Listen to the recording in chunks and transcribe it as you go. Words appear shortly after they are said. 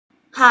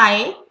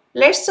Hi,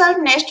 let's solve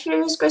next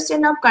previous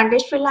question of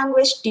contextual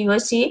language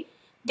TOC.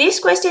 This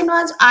question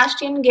was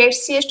asked in GATE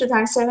CS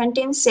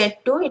 2017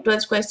 set 2. It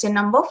was question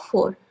number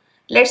 4.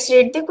 Let's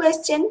read the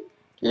question.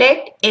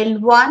 Let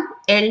L1,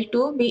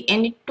 L2 be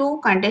any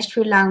two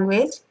contextual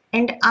language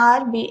and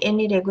R be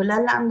any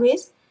regular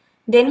language.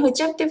 Then which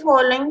of the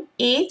following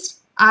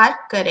are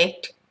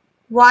correct?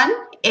 1.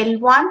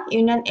 L1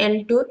 union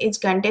L2 is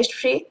context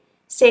free.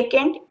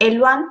 Second,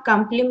 L1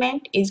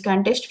 complement is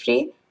context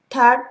free.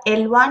 Third,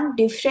 L1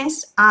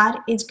 difference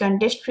R is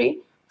context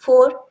free.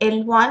 4.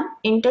 L1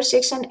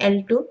 intersection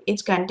L2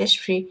 is context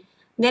free.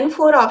 Then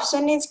 4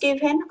 option is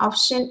given.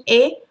 Option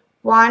A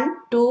 1,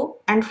 2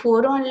 and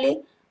 4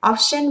 only.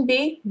 Option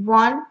B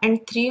 1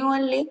 and 3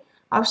 only.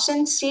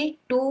 Option C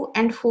 2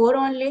 and 4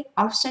 only.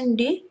 Option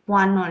D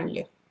 1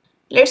 only.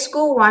 Let's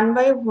go one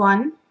by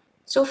one.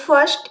 So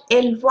first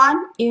L1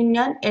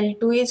 union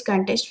L2 is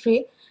context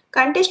free.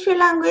 Context free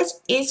language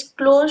is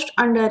closed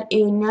under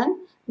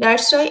union.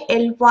 That's why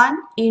L1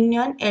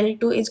 union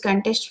L2 is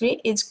context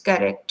free is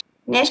correct.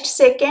 Next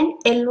second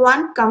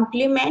L1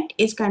 complement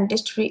is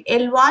context free.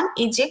 L1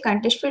 is a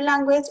context free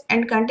language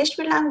and context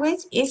free language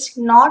is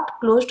not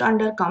closed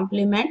under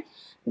complement.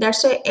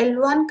 That's why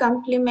L1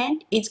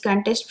 complement is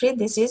context free.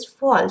 This is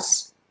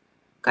false.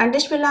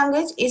 Contextual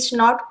language is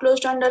not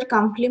closed under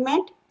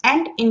complement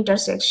and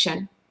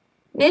intersection.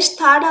 Next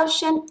third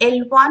option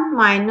L1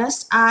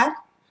 minus R.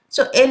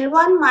 So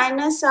L1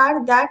 minus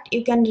R that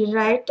you can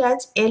rewrite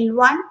as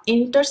L1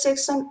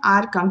 intersection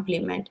R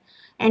complement.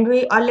 And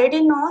we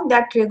already know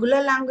that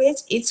regular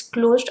language is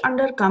closed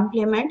under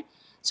complement.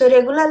 So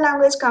regular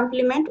language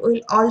complement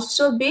will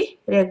also be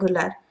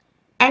regular.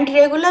 And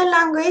regular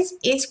language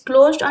is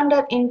closed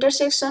under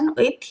intersection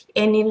with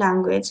any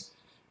language.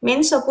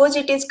 Means suppose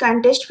it is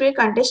context free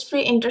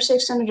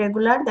intersection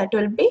regular, that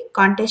will be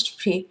context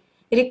free.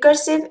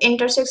 Recursive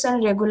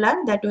intersection regular,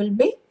 that will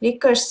be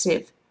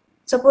recursive.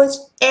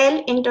 Suppose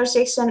L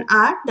intersection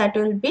R, that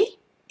will be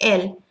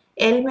L.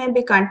 L may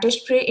be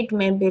context free, it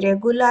may be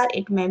regular,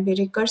 it may be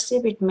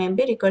recursive, it may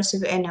be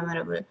recursive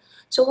enumerable.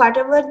 So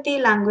whatever the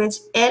language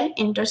L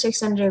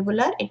intersection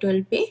regular, it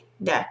will be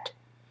that.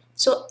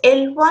 So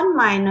L1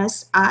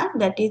 minus R,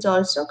 that is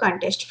also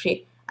context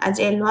free, as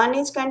L1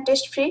 is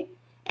context free,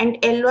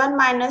 and L1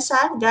 minus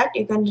R that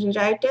you can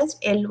rewrite as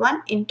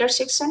L1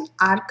 intersection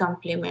R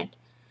complement,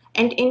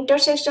 and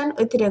intersection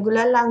with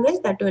regular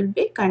language, that will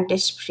be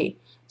context free.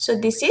 So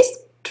this is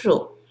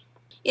true.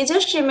 You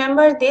just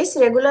remember this,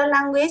 regular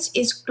language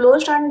is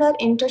closed under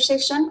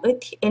intersection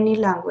with any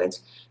language.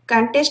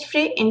 Context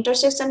free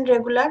intersection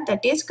regular,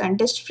 that is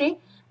context free,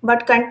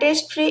 but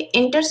context free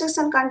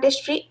intersection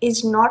context free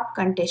is not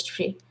context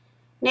free.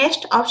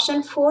 Next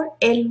option 4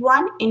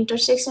 L1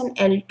 intersection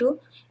L2.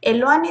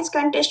 L1 is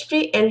context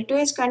free, L2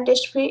 is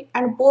context free,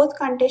 and both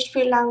context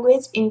free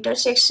language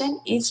intersection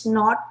is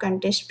not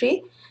context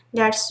free.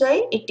 That's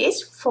why it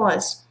is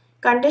false.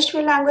 Context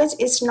free language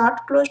is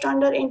not closed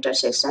under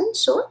intersection,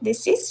 so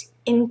this is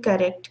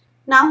incorrect.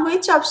 Now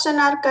which option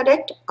are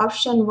correct?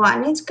 Option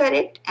 1 is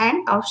correct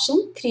and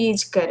option 3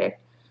 is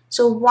correct.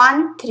 So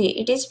 1, 3,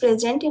 it is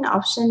present in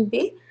option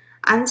B.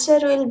 Answer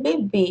will be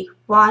B,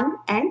 1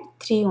 and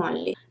 3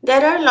 only.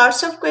 There are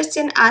lots of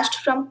questions asked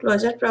from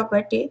closure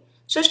property.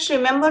 Just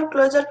remember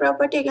closure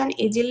property, you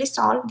can easily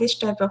solve this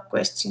type of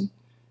question.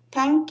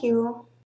 Thank you.